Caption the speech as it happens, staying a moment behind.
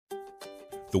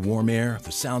The warm air,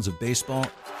 the sounds of baseball,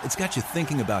 it's got you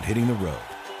thinking about hitting the road.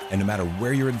 And no matter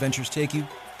where your adventures take you,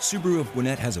 Subaru of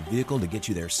Gwinnett has a vehicle to get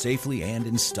you there safely and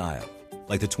in style.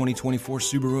 Like the 2024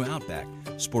 Subaru Outback,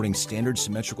 sporting standard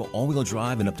symmetrical all-wheel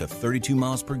drive and up to 32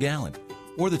 miles per gallon.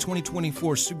 Or the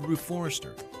 2024 Subaru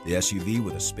Forester, the SUV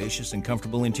with a spacious and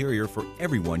comfortable interior for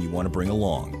everyone you want to bring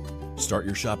along. Start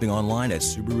your shopping online at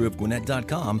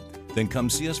SubaruofGwinnett.com, then come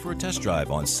see us for a test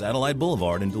drive on Satellite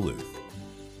Boulevard in Duluth.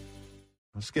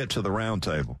 Let's get to the round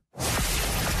table. The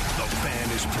Fan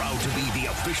is proud to be the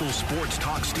official sports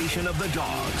talk station of the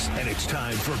Dogs, and it's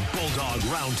time for Bulldog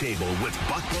Roundtable with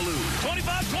Buck Belue.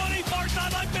 25-20, far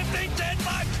sideline, 15,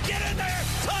 10-5, get in there,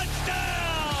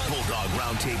 touchdown! Bulldog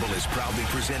Roundtable is proudly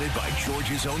presented by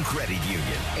Georgia's own credit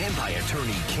union and by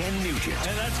attorney Ken Nugent.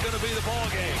 And that's going to be the ball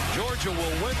game. Georgia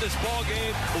will win this ball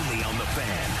game. Only on the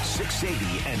Fan, 680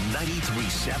 and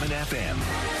 93.7 FM.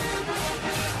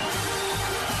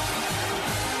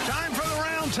 Time for the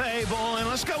round table, and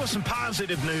let's go with some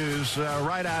positive news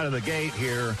right out of the gate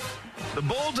here. The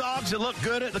Bulldogs that look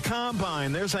good at the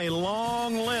Combine, there's a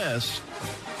long list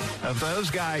of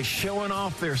those guys showing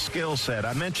off their skill set.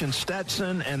 I mentioned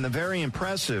Stetson and the very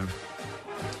impressive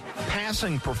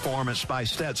passing performance by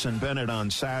Stetson Bennett on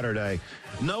Saturday.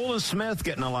 Nolan Smith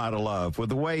getting a lot of love with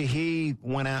the way he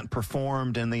went out and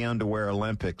performed in the Underwear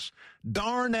Olympics.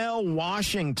 Darnell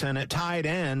Washington at tight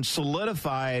end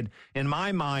solidified, in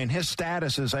my mind, his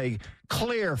status as a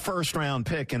clear first-round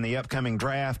pick in the upcoming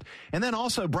draft. And then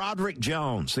also Broderick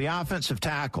Jones, the offensive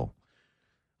tackle,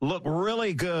 looked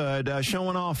really good,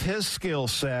 showing off his skill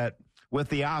set with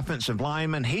the offensive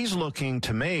lineman. He's looking,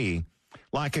 to me,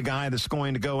 like a guy that's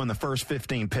going to go in the first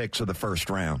 15 picks of the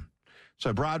first round.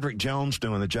 So Broderick Jones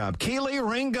doing the job. Keely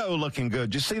Ringo looking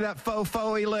good. Did you see that faux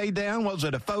he laid down? Was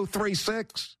it a faux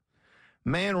 3.6?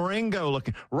 Man, Ringo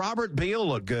looking. Robert Beal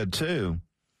looked good, too,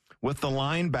 with the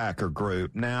linebacker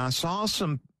group. Now, I saw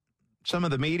some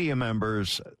of the media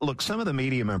members. Look, some of the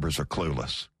media members are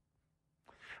clueless.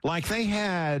 Like they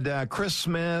had Chris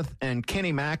Smith and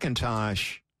Kenny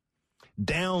McIntosh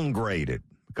downgraded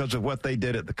because of what they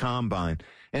did at the Combine.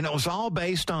 And it was all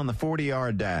based on the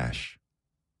 40-yard dash.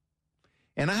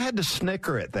 And I had to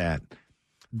snicker at that.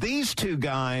 These two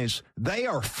guys, they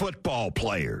are football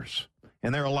players.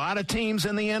 And there are a lot of teams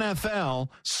in the NFL,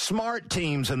 smart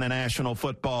teams in the National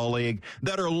Football League,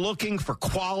 that are looking for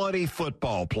quality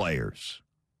football players.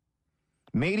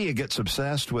 Media gets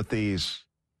obsessed with these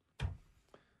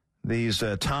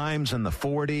times in the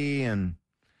 40 and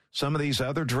some of these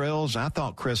other drills. I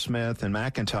thought Chris Smith and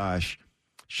McIntosh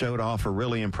showed off a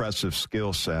really impressive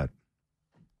skill set.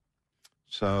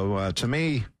 So, to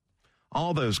me,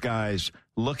 all those guys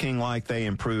looking like they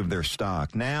improved their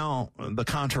stock. Now, the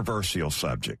controversial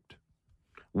subject.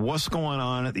 What's going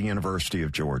on at the University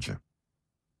of Georgia?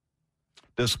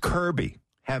 Does Kirby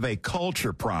have a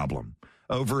culture problem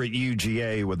over at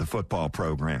UGA with the football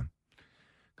program?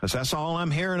 Because that's all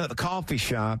I'm hearing at the coffee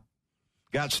shop.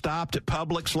 Got stopped at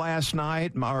Publix last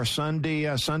night. Our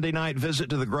Sunday night visit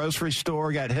to the grocery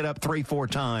store got hit up 3-4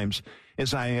 times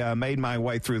as I made my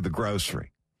way through the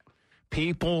grocery.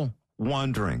 People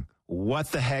wondering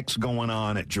what the heck's going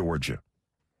on at Georgia.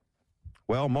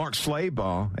 Well, Mark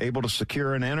Slabaugh able to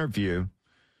secure an interview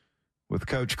with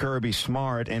Coach Kirby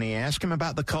Smart, and he asked him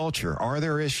about the culture. Are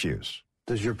there issues?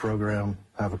 Does your program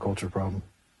have a culture problem?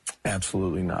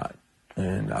 Absolutely not.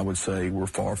 And I would say we're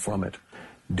far from it.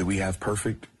 Do we have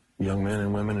perfect young men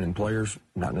and women and players?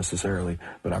 Not necessarily,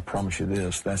 but I promise you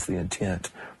this, that's the intent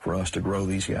for us to grow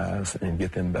these guys and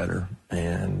get them better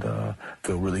and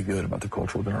feel really good about the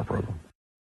culture within our program.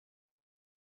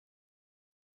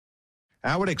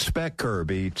 I would expect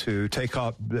Kirby to take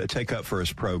up for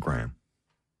his program.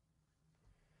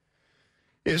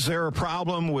 Is there a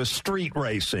problem with street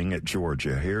racing at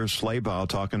Georgia? Here's Slabaugh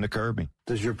talking to Kirby.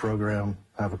 Does your program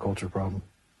have a culture problem?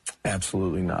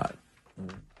 Absolutely not.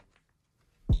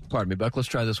 Pardon me, Buck. Let's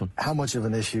try this one. How much of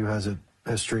an issue has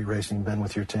street racing been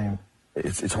with your team?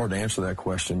 It's hard to answer that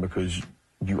question because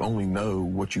you only know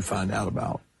what you find out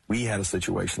about. We had a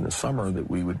situation this summer that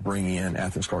we would bring in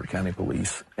Athens-Clarke County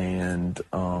Police and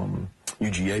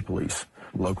UGA Police.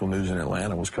 Local news in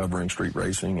Atlanta was covering street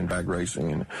racing and drag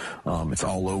racing, and it's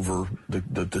all over the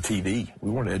TV.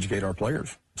 We wanted to educate our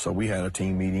players. So we had a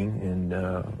team meeting,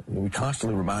 and we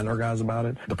constantly remind our guys about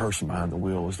it. The person behind the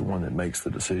wheel is the one that makes the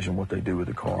decision what they do with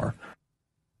the car.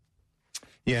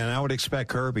 Yeah, and I would expect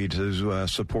Kirby to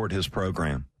support his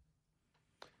program.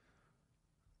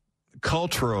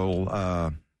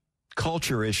 Culture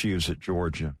issues at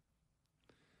Georgia.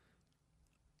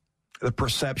 The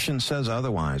perception says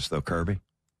otherwise, though, Kirby.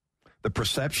 The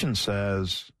perception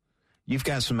says you've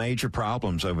got some major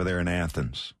problems over there in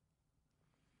Athens.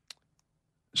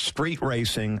 Street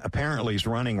racing apparently is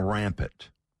running rampant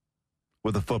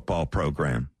with the football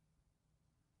program.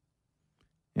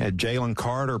 Jalen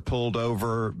Carter pulled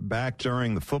over back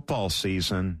during the football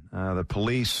season. The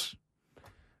police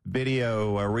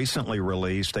video recently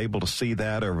released, able to see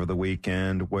that over the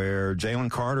weekend, where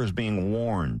Jalen Carter is being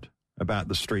warned about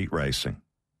the street racing.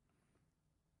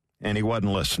 And he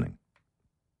wasn't listening.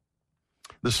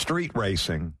 The street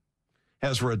racing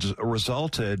has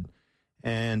resulted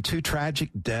in 2 tragic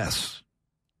deaths.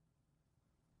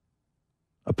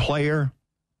 A player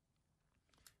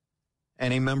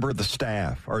and a member of the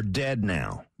staff are dead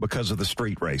now because of the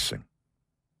street racing.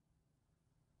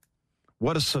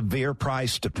 What a severe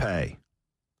price to pay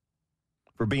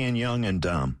for being young and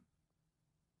dumb.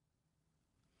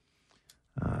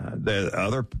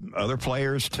 The other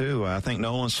players, too. I think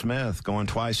Nolan Smith going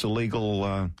twice the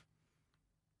legal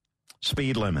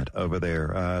speed limit over there.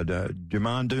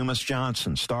 Jamon Dumas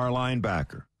Johnson, star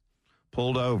linebacker,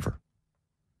 pulled over.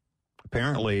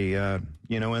 Apparently,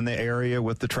 in the area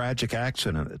with the tragic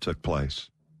accident that took place.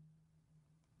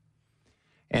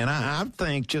 And I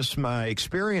think just my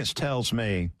experience tells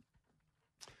me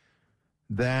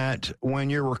that when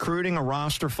you're recruiting a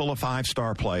roster full of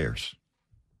 5-star players,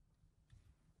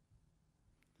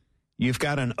 you've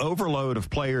got an overload of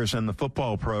players in the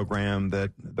football program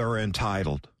that they're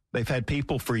entitled. They've had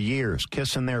people for years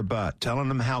kissing their butt, telling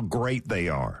them how great they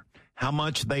are, how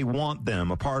much they want them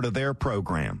a part of their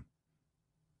program.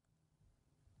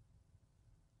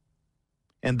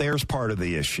 And there's part of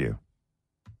the issue.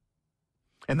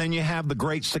 And then you have the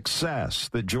great success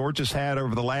that Georgia's had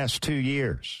over the last 2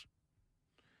 years.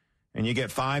 And you get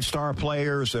 5-star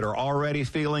players that are already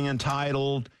feeling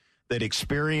entitled, that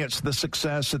experience the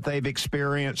success that they've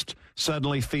experienced,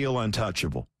 suddenly feel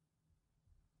untouchable.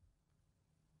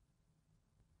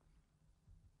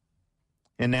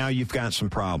 And now you've got some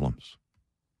problems.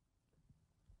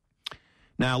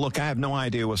 Now, look, I have no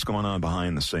idea what's going on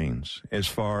behind the scenes as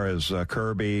far as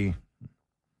Kirby,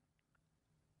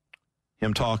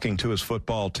 him talking to his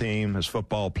football team, his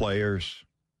football players.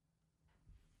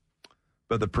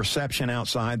 But the perception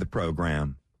outside the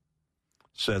program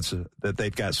says that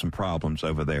they've got some problems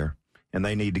over there, and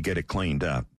they need to get it cleaned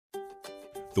up.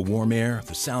 The warm air,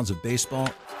 the sounds of baseball,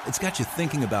 it's got you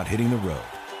thinking about hitting the road.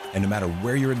 And no matter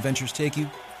where your adventures take you,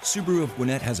 Subaru of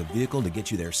Gwinnett has a vehicle to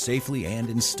get you there safely and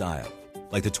in style.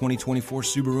 Like the 2024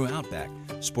 Subaru Outback,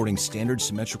 sporting standard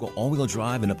symmetrical all-wheel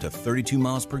drive and up to 32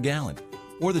 miles per gallon.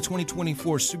 Or the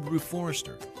 2024 Subaru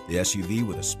Forester, the SUV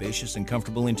with a spacious and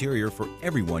comfortable interior for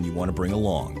everyone you want to bring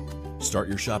along. Start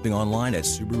your shopping online at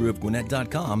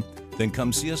SubaruofGwinnett.com, then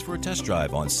come see us for a test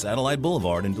drive on Satellite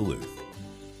Boulevard in Duluth.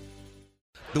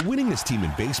 The winningest team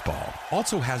in baseball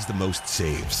also has the most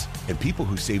saves, and people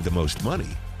who save the most money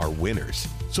are winners.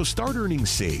 So start earning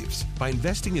saves by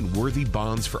investing in Worthy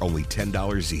bonds for only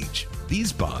 $10 each.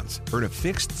 These bonds earn a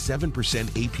fixed 7%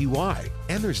 APY,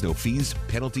 and there's no fees,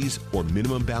 penalties, or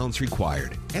minimum balance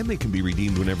required, and they can be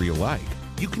redeemed whenever you like.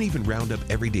 You can even round up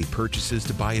everyday purchases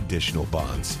to buy additional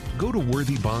bonds. Go to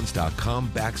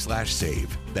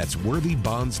worthybonds.com/save. That's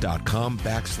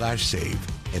worthybonds.com/save,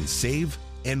 and save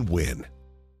and win.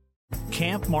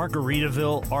 Camp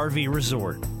Margaritaville RV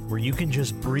Resort, where you can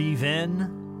just breathe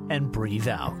in and breathe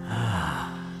out.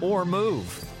 Or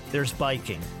move. There's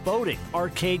biking, boating,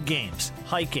 arcade games,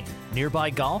 hiking, nearby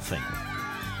golfing.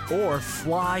 Or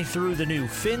fly through the new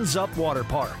Fins Up Water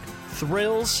Park.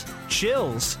 Thrills,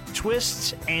 chills,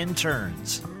 twists, and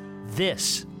turns.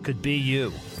 This could be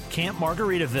you. Camp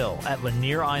Margaritaville at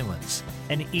Lanier Islands.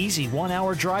 An easy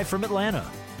 1-hour drive from Atlanta.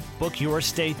 Book your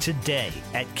stay today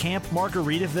at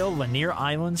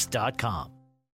campmargaritavillelanierIslands.com.